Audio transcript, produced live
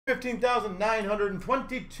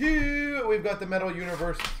15,922. We've got the Metal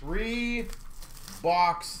Universe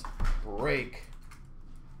 3-box break.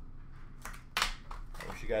 I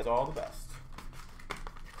wish you guys all the best. Is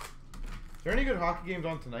there any good hockey games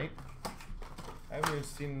on tonight? I haven't even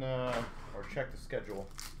seen or checked the schedule.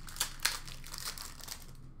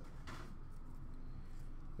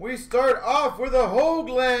 We start off with a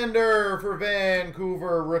Höglander for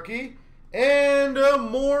Vancouver rookie. And a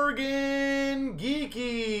Morgan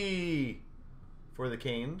Geekie for the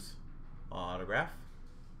Canes. Autograph.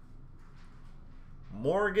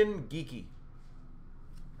 Morgan Geekie.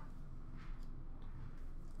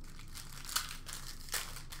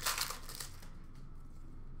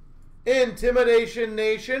 Intimidation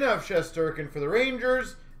Nation of Shesterkin for the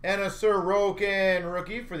Rangers. And a Sorokin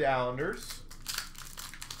rookie for the Islanders.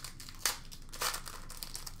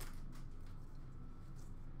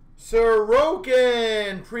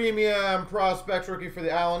 Sorokin Premium Prospects rookie for the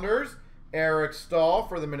Islanders. Eric Stahl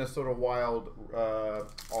for the Minnesota Wild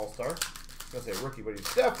All-Star. I was going to say rookie, but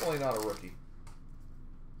he's definitely not a rookie.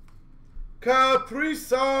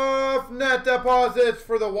 Kaprizov Net Deposits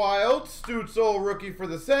for the Wild. Stützle rookie for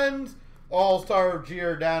the Sens. All-Star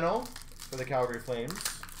Giordano for the Calgary Flames.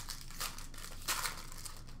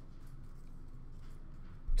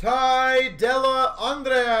 Ty Della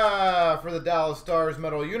Andrea for the Dallas Stars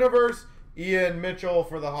Metal Universe. Ian Mitchell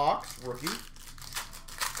for the Hawks, rookie.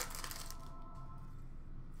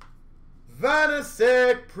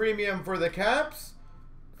 Vanacek Premium for the Caps.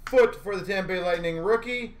 Foot for the Tampa Bay Lightning,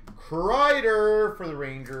 rookie. Kreider for the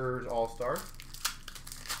Rangers All-Star.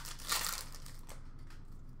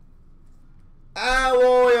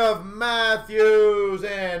 Alloy of Matthews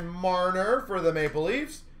and Marner for the Maple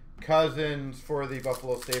Leafs. Cousins for the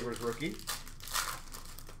Buffalo Sabres rookie.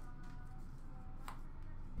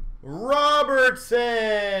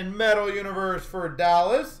 Robertson Metal Universe for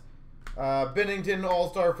Dallas. Binnington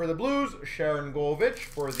All-Star for the Blues. Sharon Govich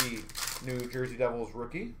for the New Jersey Devils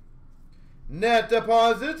rookie. Net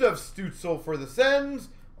Deposits of Stützle for the Sens.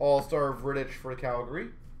 All-Star of Rittich for Calgary.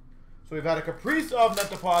 So we've had a Kaprizov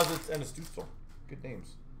Net Deposits and a Stützle. Good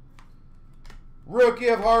names. Rookie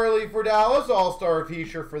of Harley for Dallas. All-Star of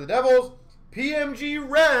Heischer for the Devils. PMG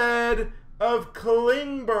Red of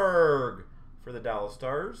Klingberg for the Dallas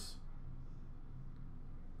Stars.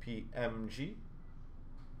 PMG.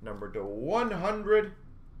 Number to 100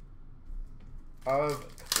 of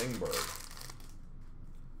Klingberg.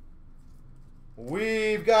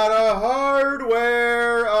 We've got a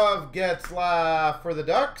hardware of Getzlaf for the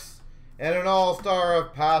Ducks. And an All-Star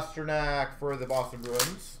of Pasternak for the Boston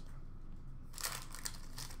Bruins.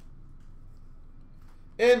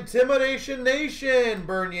 Intimidation Nation,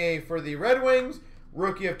 Bernier for the Red Wings.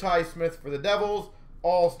 Rookie of Ty Smith for the Devils.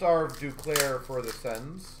 All-Star of Duclair for the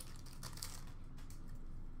Sens.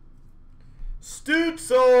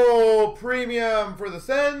 Stützle Premium for the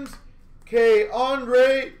Sens. K.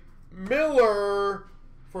 Andre Miller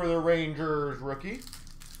for the Rangers rookie.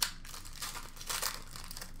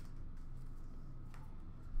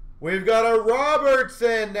 We've got a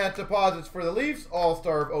Robertson Net Deposits for the Leafs.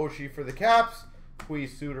 All-Star of Oshie for the Caps. Qui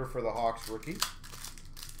Suter for the Hawks rookie.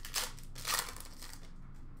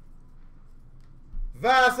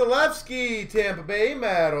 Vasilevsky Tampa Bay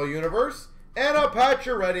Metal Universe. And a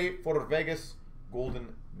Pacioretty for Vegas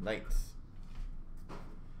Golden Knights.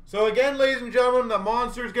 So again, ladies and gentlemen, the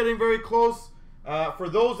monster is getting very close. For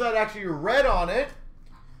those that actually read on it,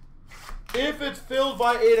 if it's filled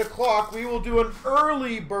by 8 o'clock, we will do an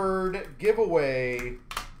early bird giveaway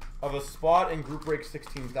of a spot in Group Break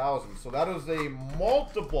 16,000. So that is a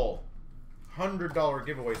multiple $100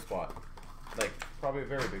 giveaway spot. Like, probably a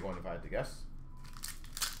very big one if I had to guess.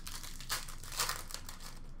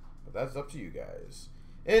 But that's up to you guys.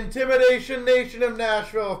 Intimidation Nation of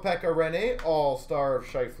Nashville of Pekka Rinne. All-Star of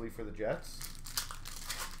Scheifele for the Jets.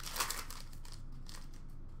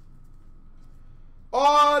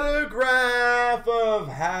 Autograph of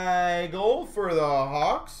Hagel for the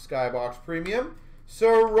Hawks. Skybox Premium.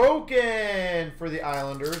 Sorokin for the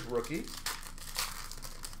Islanders, rookie.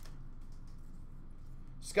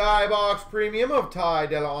 Skybox Premium of Ty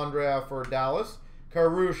Dellandrea for Dallas.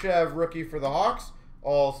 Karushev, rookie for the Hawks.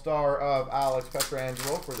 All-Star of Alex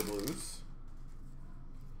Pietrangelo for the Blues.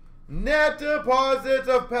 Net Deposits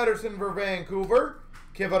of Pettersson for Vancouver.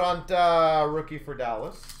 Kiviranta, rookie for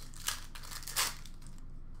Dallas.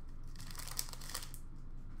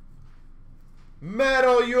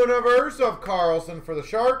 Metal Universe of Carlson for the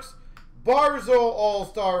Sharks. Barzal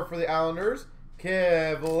All-Star for the Islanders.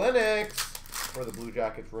 Kivlenix for the Blue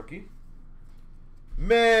Jackets rookie.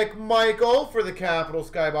 McMichael for the Capitals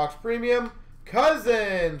Skybox Premium.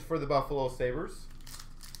 Cousins for the Buffalo Sabres.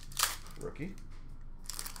 rookie.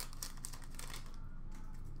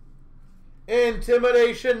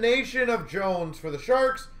 Intimidation Nation of Jones for the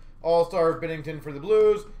Sharks. All-Star of Binnington for the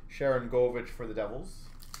Blues. Sharon Govich for the Devils.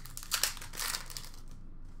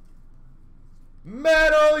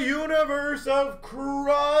 Metal Universe of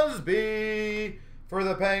Crosby for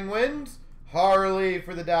the Penguins. Harley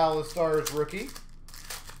for the Dallas Stars rookie.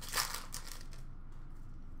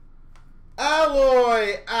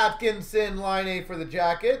 Alloy Atkinson line A for the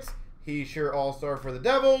Jackets. Heischer All-Star for the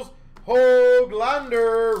Devils.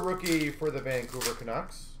 Höglander rookie for the Vancouver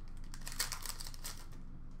Canucks.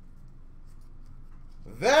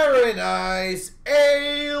 Very nice.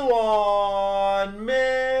 Alon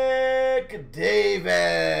McDavid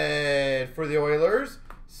for the Oilers.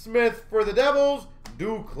 Smith for the Devils.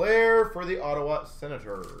 Duclair for the Ottawa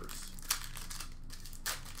Senators.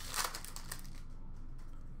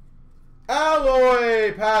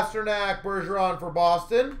 Alloy Pasternak Bergeron for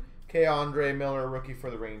Boston. K-Andre Miller rookie for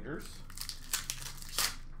the Rangers.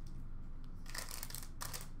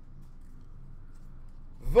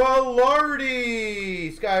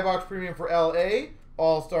 Velarde Skybox Premium for LA.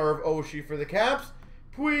 All-Star of Oshie for the Caps.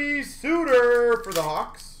 Suter for the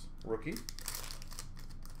Hawks rookie.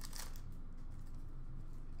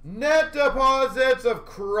 Net deposits of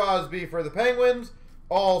Crosby for the Penguins.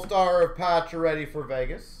 All-Star of Pacioretty for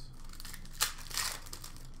Vegas.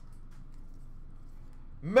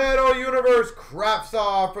 Metal Universe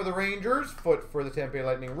Kravtsov for the Rangers. Foot for the Tampa Bay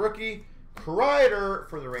Lightning rookie. Kreider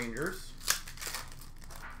for the Rangers.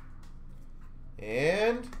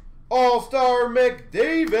 And All-Star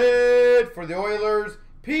McDavid for the Oilers.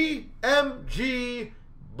 PMG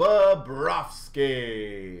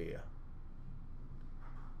Bobrovsky.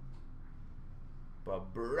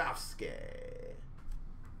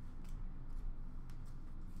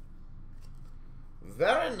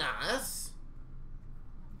 Very nice.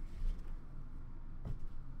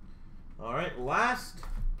 All right, last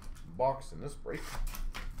box in this break.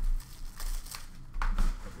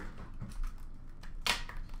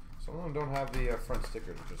 Some of them don't have the front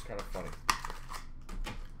stickers, which is kind of funny.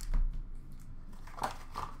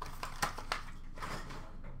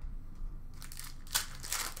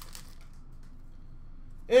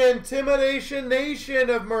 Intimidation Nation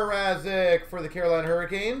of Mrazek for the Carolina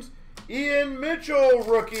Hurricanes. Ian Mitchell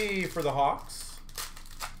rookie for the Hawks.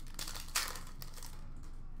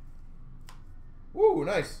 Woo,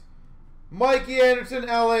 nice. Mikey Anderson,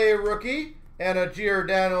 LA rookie. And a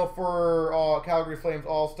Giordano for Calgary Flames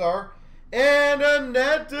All-Star. And a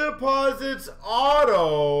Net Deposits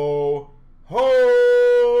auto,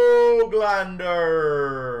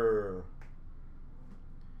 Höglander.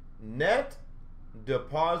 Net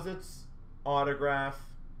Deposits autograph,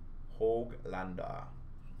 Höglander.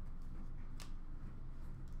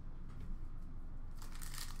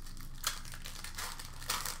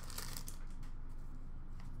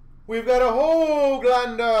 We've got a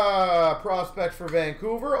Höglander prospect for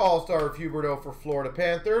Vancouver, All-Star of Huberdeau for Florida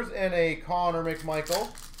Panthers, and a Connor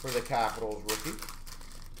McMichael for the Capitals rookie.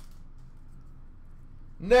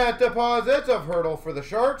 Net deposits of Hurdle for the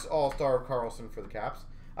Sharks, All-Star of Carlson for the Caps.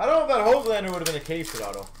 I don't know if that Höglander would have been a case hit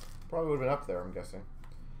auto. Probably would have been up there, I'm guessing.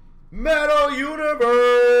 Metal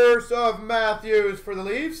Universe of Matthews for the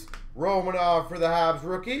Leafs, Romanov for the Habs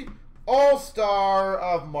rookie, All-Star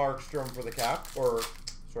of Markstrom for the Canucks.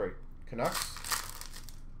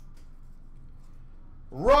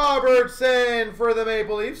 Robertson for the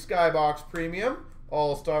Maple Leafs, Skybox Premium.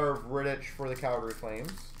 All-Star of Rittich for the Calgary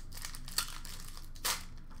Flames.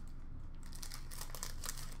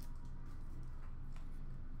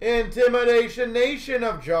 Intimidation Nation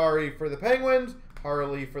of Jari for the Penguins.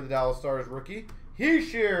 Harley for the Dallas Stars rookie.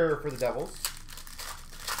 Heischer for the Devils.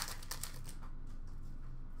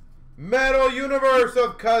 Metal Universe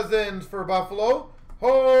of Cousins for Buffalo.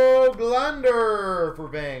 Höglander for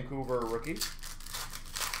Vancouver rookie.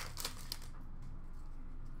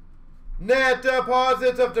 Net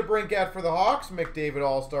deposits of DeBrincat for the Hawks. McDavid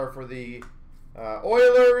All-Star for the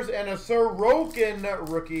Oilers. And a Sorokin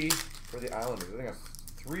rookie for the Islanders. I think that's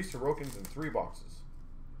 3 Sorokins in 3 boxes.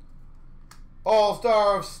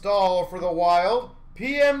 All-Star of Stahl for the Wild.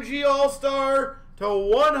 PMG All-Star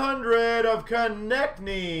 /100 of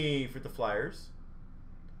Konechny for the Flyers.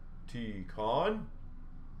 T-Con.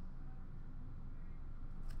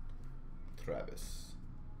 Travis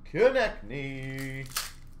Konechny.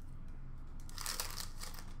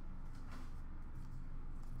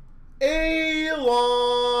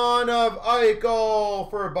 Alon of Eichel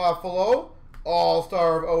for Buffalo.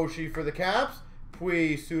 All-Star of Oshie for the Caps.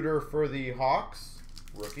 Suter for the Hawks.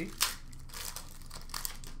 Rookie.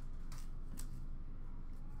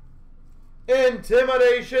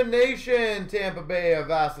 Intimidation Nation, Tampa Bay of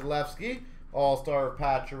Vasilevsky. All-Star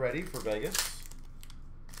Pacioretty for Vegas.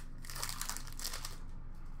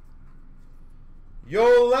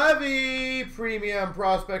 Yolevi, Premium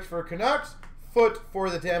Prospects for Canucks. Foot for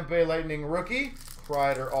the Tampa Bay Lightning rookie.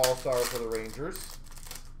 Kreider All-Star for the Rangers.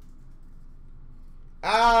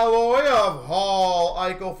 Alloy of Hall,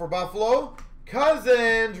 Eichel for Buffalo.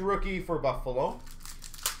 Cousins, rookie for Buffalo.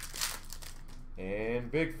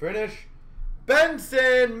 And big finish.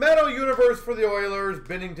 Benson, Metal Universe for the Oilers.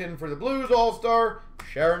 Binnington for the Blues All-Star.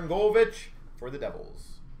 Sharon Govich for the Devils.